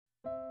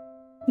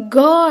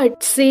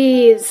God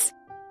says,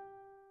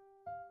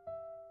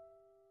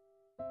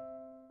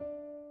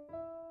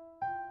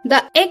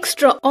 the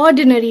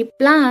extraordinary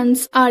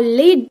plans are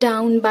laid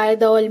down by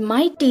the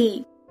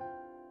Almighty.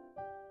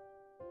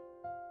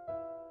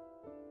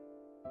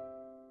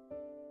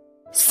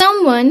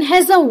 Someone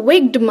has a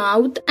wicked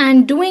mouth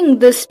and doing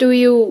this to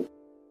you.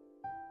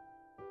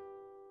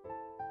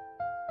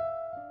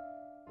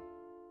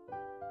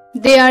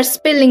 They are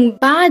spilling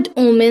bad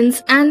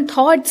omens and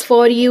thoughts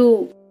for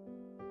you.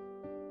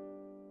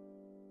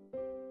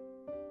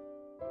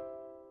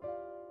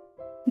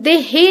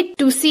 They hate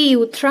to see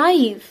you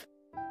thrive.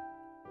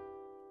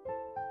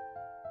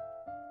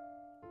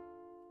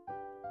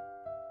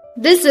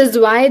 This is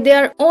why they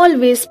are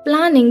always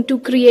planning to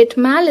create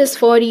malice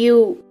for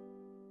you.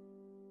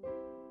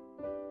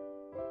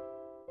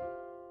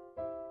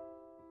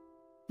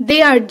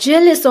 They are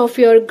jealous of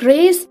your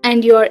grace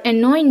and your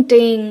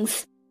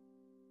anointings.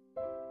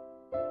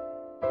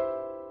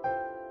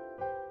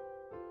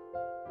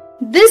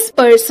 This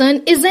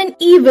person is an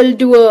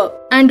evildoer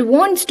and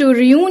wants to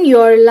ruin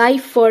your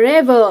life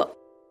forever.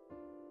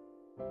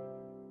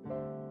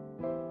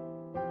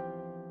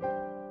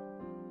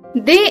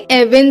 They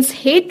evince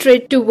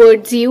hatred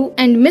towards you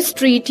and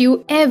mistreat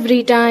you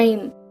every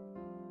time.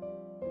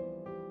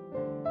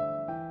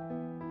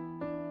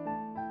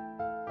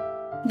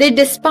 They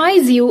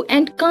despise you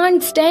and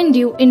can't stand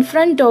you in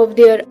front of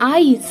their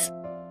eyes.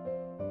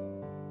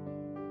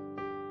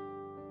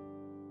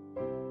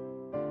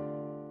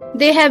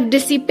 They have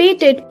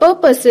dissipated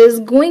purposes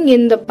going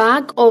in the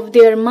back of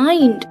their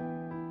mind.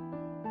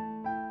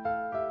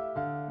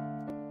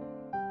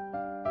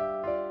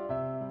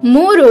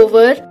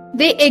 Moreover,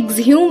 they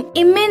exhume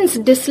immense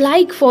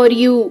dislike for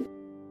you.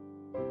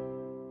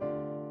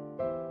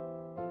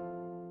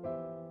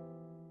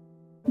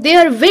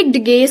 Their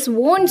wicked gaze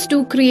wants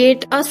to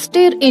create a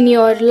stir in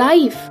your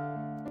life.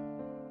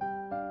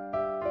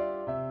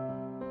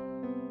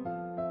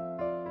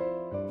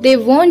 They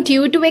want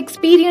you to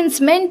experience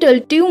mental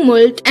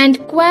tumult and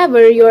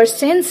quaver your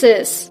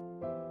senses.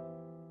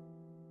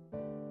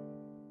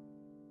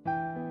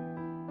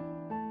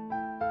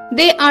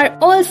 They are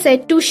all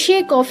set to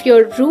shake off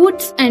your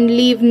roots and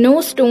leave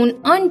no stone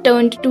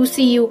unturned to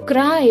see you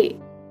cry.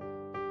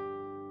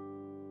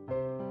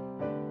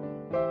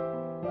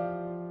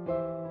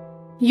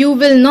 You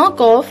will knock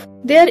off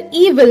their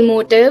evil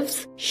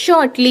motives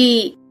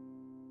shortly.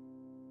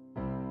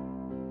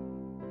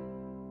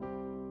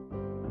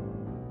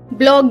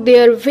 Block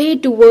their way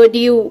toward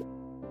you.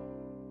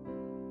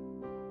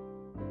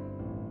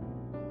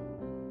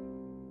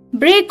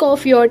 Break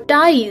off your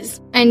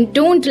ties and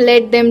don't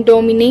let them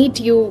dominate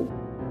you.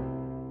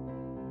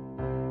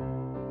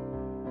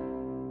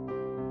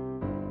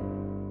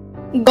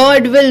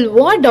 God will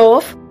ward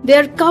off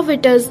their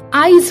covetous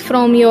eyes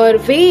from your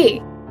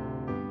way.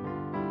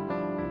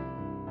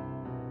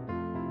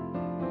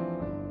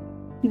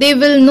 They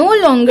will no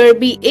longer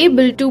be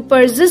able to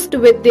persist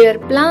with their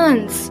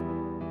plans.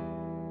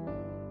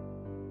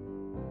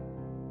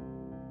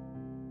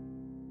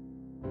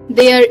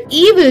 Their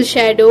evil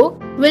shadow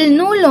will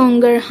no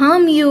longer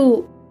harm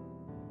you.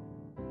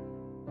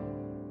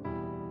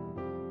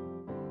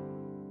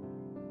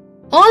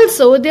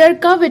 Also, their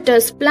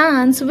covetous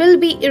plans will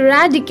be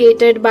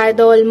eradicated by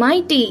the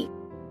Almighty.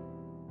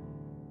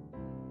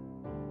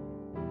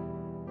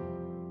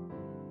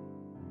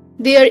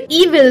 Their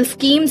evil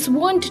schemes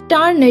won't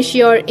tarnish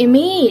your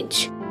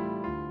image.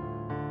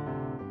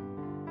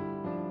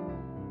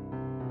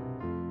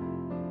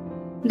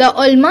 The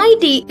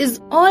Almighty is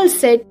all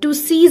set to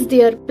seize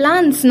their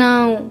plans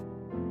now.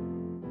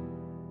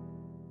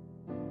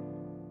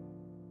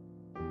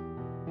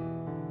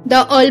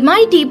 The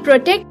Almighty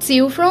protects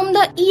you from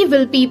the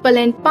evil people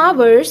and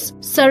powers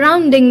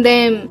surrounding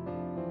them.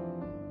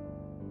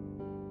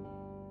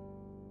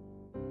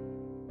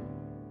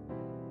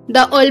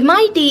 The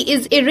Almighty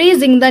is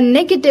erasing the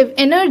negative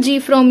energy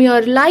from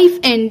your life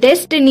and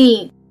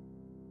destiny.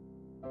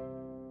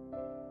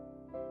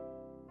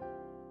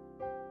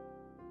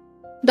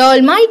 The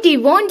Almighty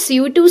wants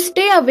you to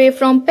stay away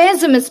from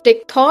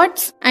pessimistic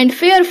thoughts and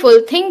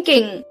fearful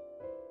thinking.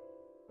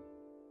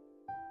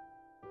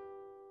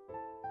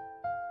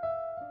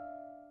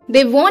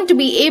 They won't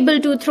be able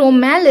to throw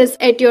malice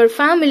at your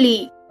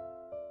family.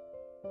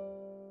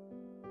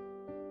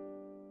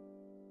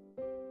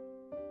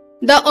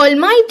 The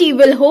Almighty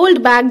will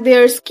hold back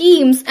their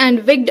schemes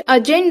and wicked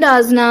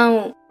agendas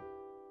now.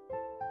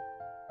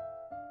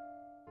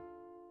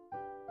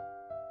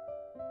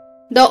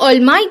 The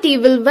Almighty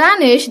will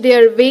vanish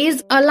their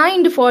ways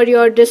aligned for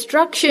your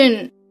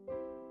destruction.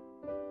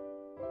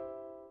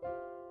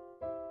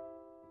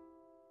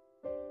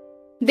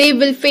 They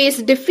will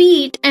face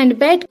defeat and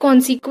bad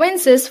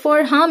consequences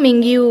for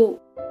harming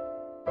you.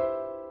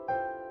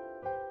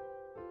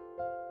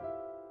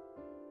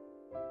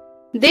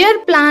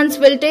 Their plans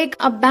will take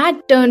a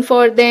bad turn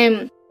for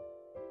them.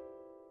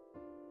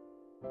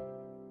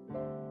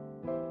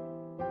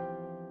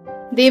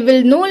 They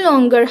will no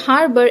longer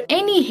harbor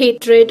any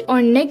hatred or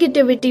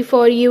negativity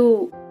for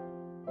you.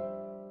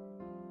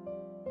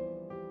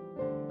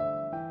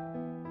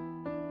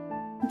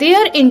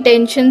 their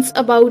intentions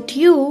about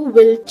you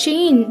will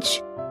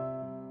change.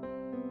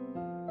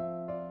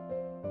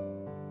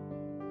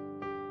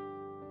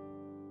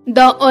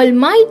 The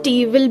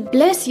Almighty will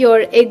bless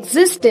your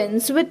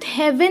existence with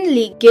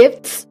heavenly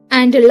gifts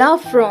and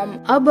love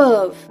from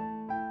above.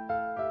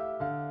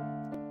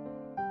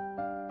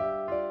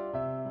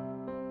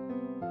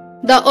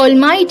 The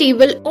Almighty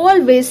will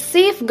always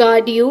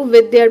safeguard you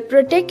with their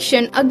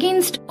protection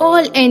against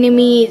all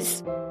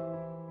enemies.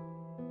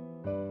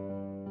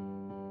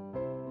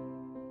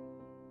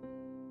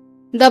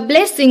 The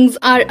blessings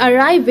are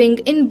arriving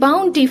in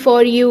bounty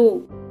for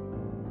you.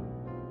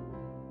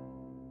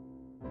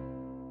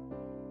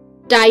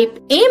 Type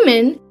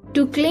Amen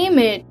to claim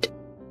it.